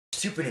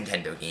Super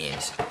Nintendo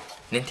games,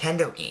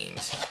 Nintendo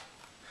games,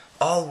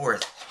 all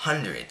worth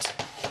hundreds,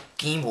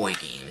 Game Boy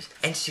games,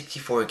 and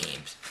 64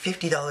 games,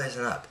 $50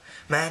 and up.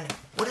 Man,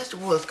 what has the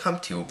world come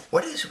to?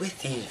 What is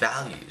with these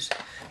values?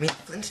 I mean,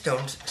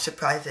 Flintstones,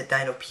 Surprise at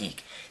Dino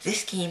Peak.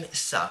 This game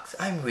sucks.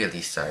 I'm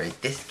really sorry.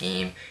 This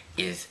game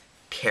is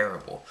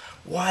terrible.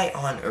 Why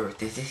on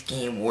earth is this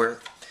game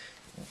worth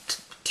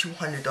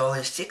 $200,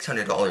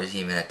 $600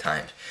 even at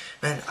times?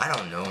 Man, I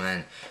don't know,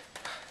 man.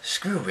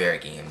 Screw rare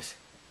games.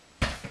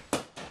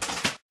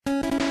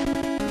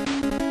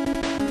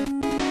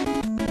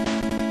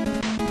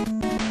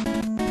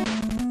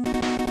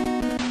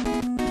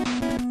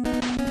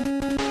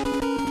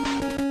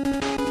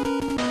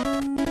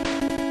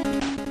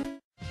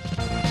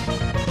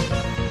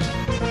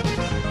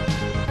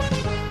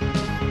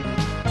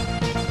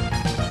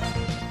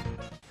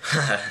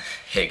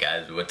 Hey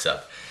guys, what's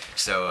up?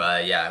 So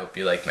yeah, I hope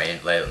you liked my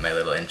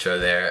little intro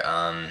there.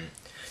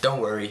 Don't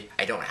worry,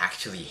 I don't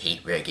actually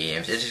hate rare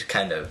games. It just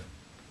kind of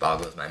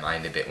boggles my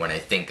mind a bit when I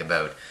think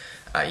about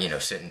you know,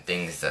 certain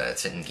things,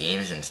 certain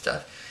games and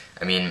stuff.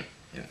 I mean,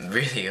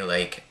 really,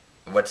 like,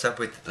 what's up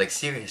with, like,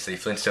 seriously,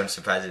 Flintstones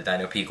Surprise at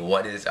Dino Peak?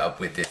 What is up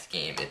with this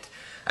game?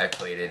 I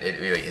played it. It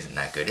really isn't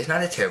that good. It's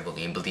not a terrible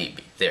game, believe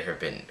me. There have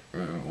been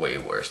way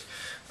worse.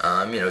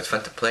 You know, it's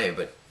fun to play,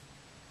 but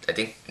I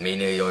think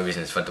mainly the only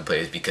reason it's fun to play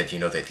is because you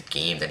know that the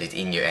game that is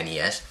in your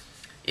NES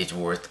is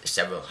worth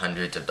several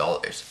hundreds of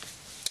dollars.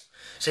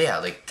 So yeah,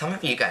 like, tell me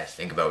what you guys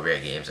think about rare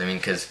games. I mean,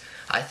 because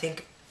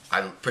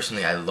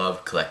personally, I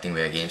love collecting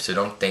rare games, so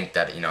don't think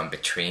that, you know, I'm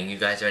betraying you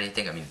guys or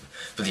anything. I mean,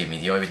 believe me,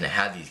 the only reason I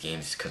have these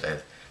games is because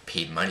I've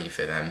paid money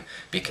for them,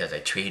 because I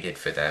traded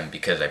for them,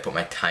 because I put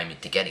my time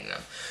into getting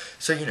them.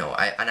 So, you know,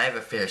 I have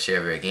a fair share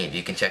of rare games.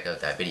 You can check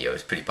out that video,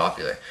 it's pretty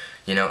popular.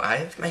 You know, I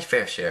have my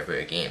fair share of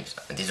rare games.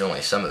 These are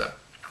only some of them.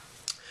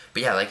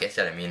 But yeah, like I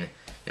said, I mean,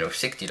 you know,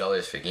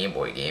 $60 for a Game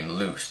Boy game,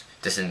 loose.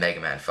 This is Mega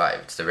Man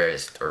 5. It's the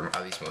rarest, or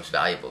at least most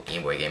valuable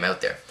Game Boy game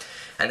out there.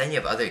 And then you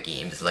have other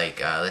games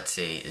like, let's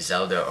say,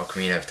 Zelda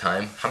Ocarina of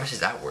Time. How much is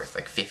that worth?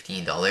 Like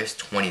 $15,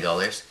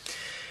 $20?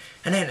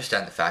 And I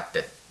understand the fact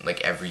that, like,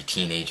 every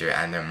teenager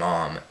and their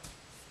mom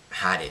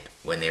had it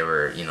when they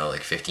were, you know,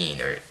 like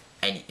 15, or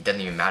it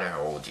doesn't even matter how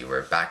old you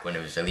were. Back when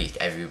it was released,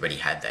 everybody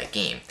had that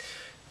game.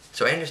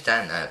 So I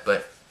understand that,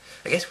 but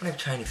I guess what I'm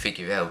trying to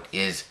figure out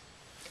is,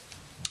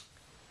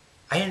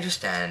 I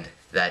understand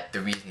that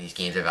the reason these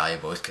games are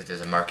valuable is because there's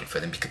a market for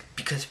them,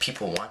 because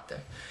people want them.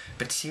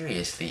 But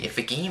seriously, if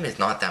a game is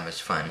not that much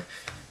fun,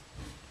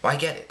 why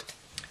get it?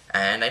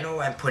 And I know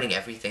I'm putting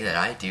everything that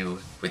I do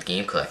with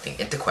game collecting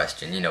into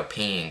question, you know,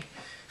 paying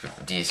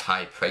these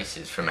high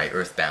prices for my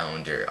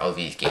Earthbound or all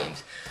these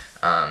games.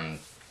 Well,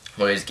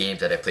 there's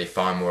games that I play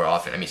far more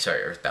often. I mean,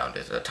 sorry, Earthbound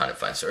is a ton of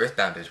fun, so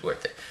Earthbound is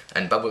worth it.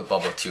 And Bubble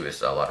 2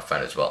 is a lot of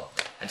fun as well.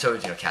 And so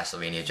is, you know,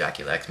 Castlevania,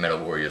 Dracula X, Metal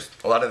Warriors.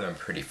 A lot of them are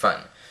pretty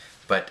fun.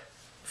 But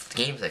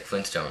games like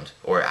Flintstones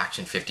or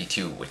Action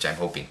 52, which I'm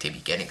hoping to be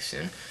getting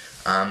soon,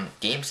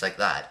 games like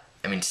that,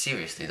 I mean,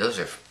 seriously, those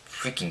are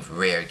freaking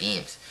rare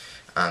games.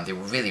 They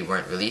really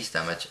weren't released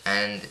that much,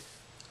 and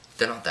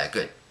they're not that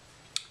good.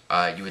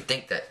 You would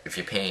think that if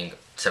you're paying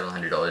several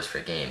 $100s for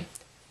a game,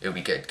 it would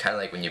be good. Kind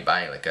of like when you're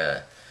buying like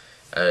a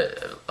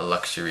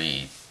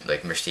luxury,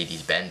 like,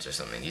 Mercedes-Benz or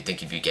something. You'd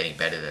think you'd be getting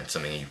better than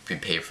something you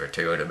could pay for a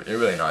Toyota, but they're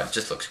really not. It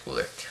just looks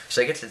cooler.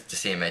 So I guess it's the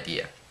same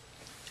idea.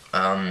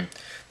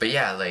 But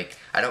yeah, like,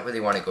 I don't really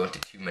want to go into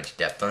too much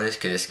depth on this,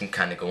 because this can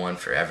kind of go on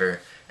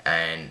forever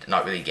and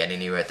not really get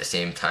anywhere at the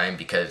same time,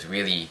 because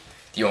really,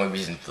 the only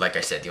reason, like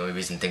I said, the only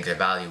reason things are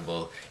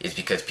valuable is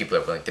because people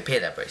are willing to pay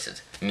that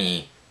prices.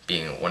 Me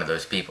being one of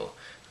those people.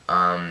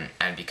 And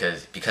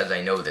because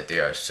I know that they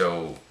are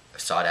so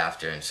sought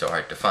after and so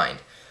hard to find.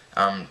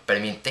 But I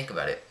mean, think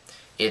about it.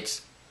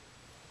 It's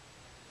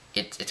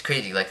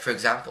crazy. Like, for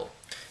example,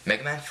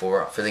 Mega Man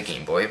 4 for the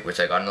Game Boy,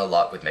 which I got in a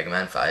lot with Mega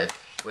Man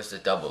 5, was the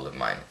double of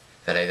mine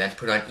that I then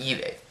put on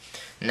eBay.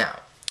 Now,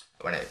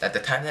 at the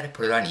time that I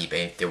put it on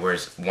eBay, there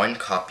was one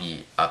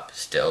copy up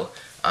still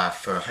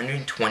for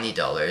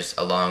 $120,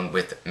 along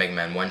with Mega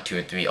Man 1, 2,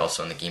 and 3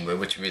 also on the Game Boy,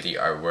 which really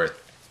are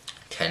worth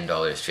 $10,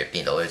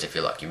 $15 if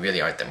you're lucky.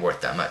 Really aren't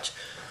worth that much.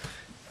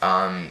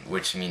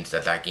 Which means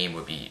that game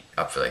would be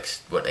up for, like,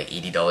 what, like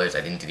 $80?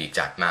 I didn't do the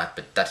exact math,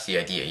 but that's the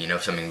idea, you know,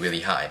 something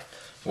really high.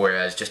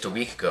 Whereas just a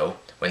week ago,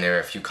 when there were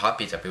a few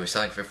copies up, it was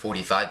selling for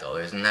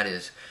 $45, and that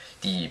is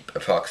the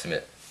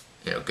approximate,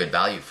 you know, good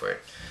value for it.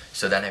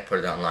 So then I put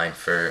it online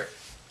for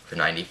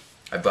 $90.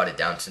 I brought it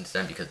down since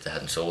then because it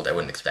hasn't sold. I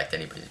wouldn't expect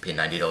anybody to pay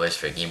 $90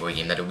 for a Game Boy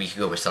game that a week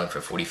ago was selling for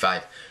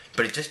 $45.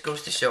 But it just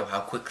goes to show how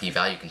quickly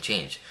value can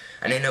change.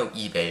 And I know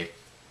eBay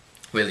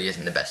really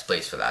isn't the best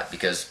place for that,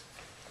 because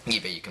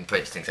eBay, you can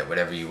price things at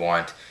whatever you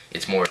want.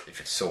 It's more if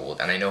it's sold,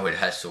 and I know it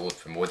has sold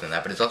for more than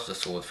that, but it's also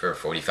sold for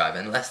 $45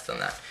 and less than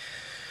that.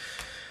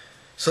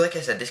 So like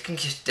I said, this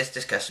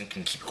discussion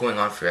can keep going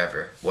on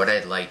forever. What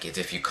I'd like is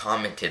if you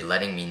commented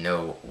letting me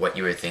know what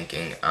you were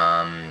thinking,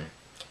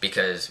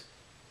 because,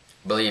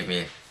 believe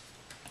me,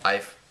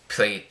 I've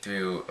played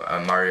through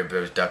Mario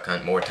Bros. Duck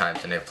Hunt more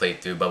times than I've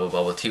played through Bubble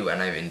Bobble 2,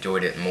 and I've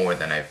enjoyed it more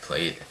than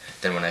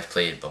when I've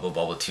played Bubble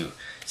Bobble 2.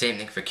 Same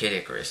thing for Kid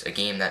Icarus, a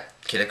game that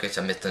Kid Icarus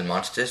of Myths and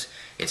Monsters.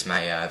 It's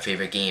my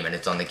favorite game, and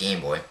it's on the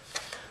Game Boy.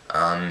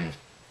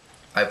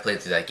 I've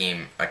played through that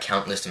game a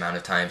countless amount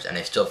of times, and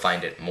I still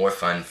find it more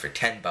fun for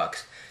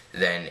 $10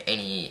 than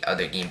any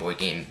other Game Boy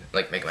game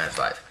like Mega Man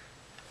 5.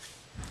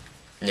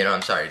 You know,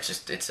 I'm sorry,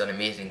 it's an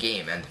amazing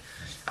game, and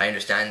I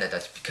understand that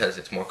that's because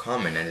it's more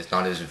common and it's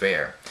not as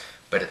rare.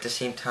 But at the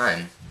same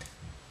time,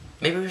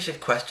 maybe we should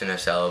question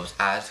ourselves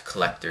as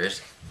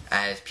collectors,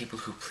 as people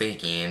who play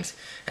games,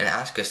 and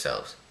ask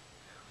ourselves,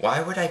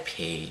 why would I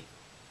pay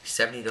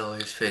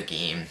 $70 for a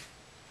game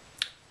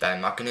that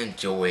I'm not going to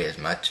enjoy as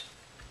much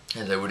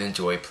as I would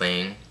enjoy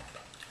playing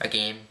a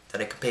game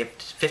that I could pay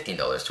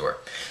 $15 for?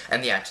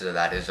 And the answer to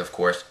that is, of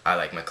course, I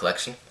like my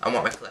collection. I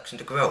want my collection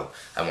to grow.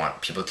 I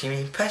want people to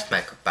be impressed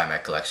by my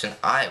collection.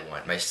 I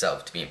want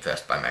myself to be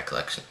impressed by my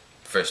collection,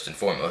 first and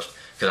foremost,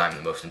 because I'm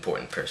the most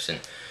important person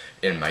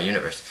in my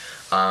universe.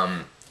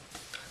 But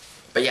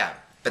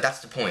that's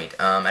the point.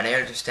 And I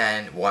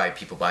understand why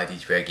people buy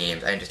these rare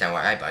games. I understand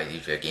why I buy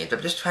these rare games.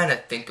 I'm just trying to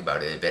think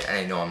about it a bit, and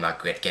I know I'm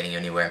not getting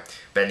anywhere.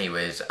 But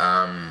anyways,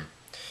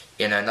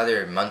 in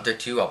another month or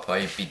two, I'll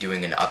probably be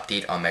doing an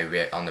update on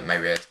my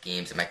rarest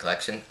games in my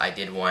collection. I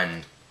did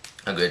one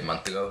a good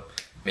month ago,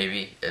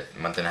 maybe a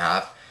month and a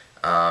half,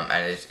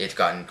 and it's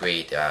gotten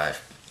great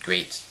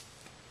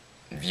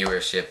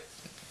viewership,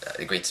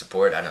 great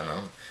support. I don't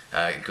know,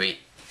 great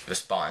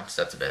response.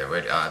 That's a better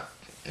word.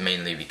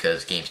 Mainly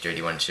because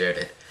Games31 shared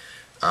it.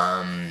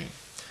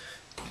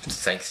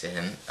 Thanks to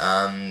him.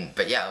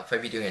 But yeah, I'll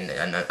probably be doing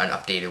an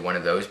updated one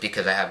of those,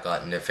 because I have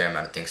gotten a fair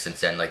amount of things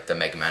since then, like the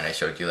Mega Man I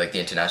showed you, like the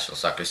International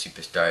Soccer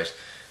Superstars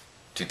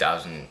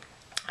 2000,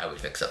 I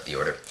always mix up the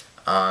order,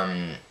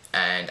 and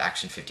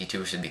Action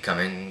 52 should be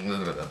coming,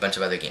 a bunch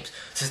of other games.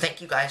 So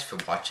thank you guys for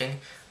watching.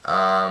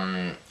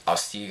 I'll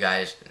see you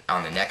guys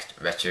on the next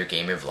Retro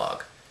Gamer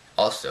vlog.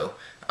 Also,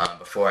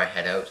 before I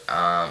head out,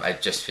 I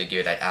just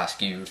figured I'd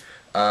ask you,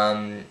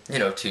 you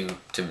know, to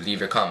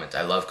leave your comments.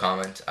 I love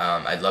comments.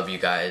 I'd love you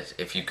guys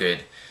if you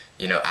could,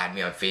 you know, add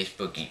me on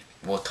Facebook.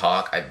 We'll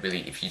talk.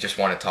 If you just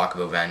want to talk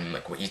about random,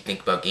 like what you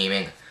think about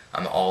gaming,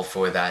 I'm all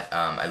for that.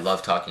 I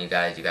love talking to you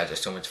guys. You guys are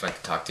so much fun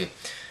to talk to.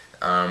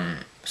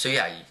 So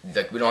yeah,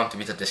 like we don't have to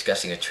be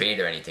discussing a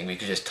trade or anything. We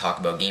could just talk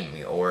about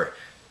gaming, or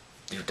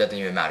it doesn't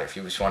even matter. If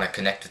you just want to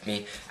connect with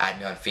me, add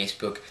me on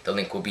Facebook. The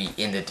link will be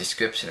in the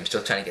description. I'm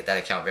still trying to get that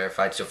account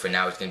verified, so for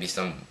now it's going to be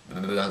some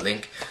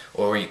link.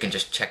 Or you can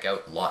just check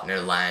out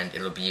LottnerLand.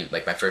 It'll be,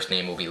 like, my first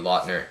name will be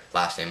Lottner,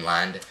 last name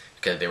Land,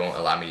 because they won't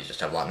allow me to just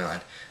have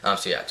LottnerLand.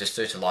 So yeah, just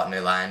search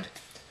LottnerLand,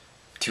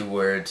 2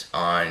 words,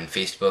 on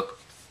Facebook,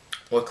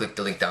 or click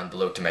the link down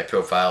below to my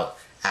profile.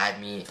 Add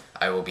me.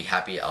 I will be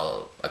happy.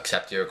 I'll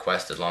accept your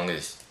request as long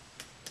as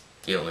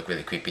you don't look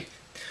really creepy.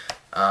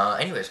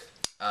 Anyways.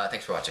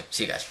 Thanks for watching.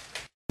 See you guys.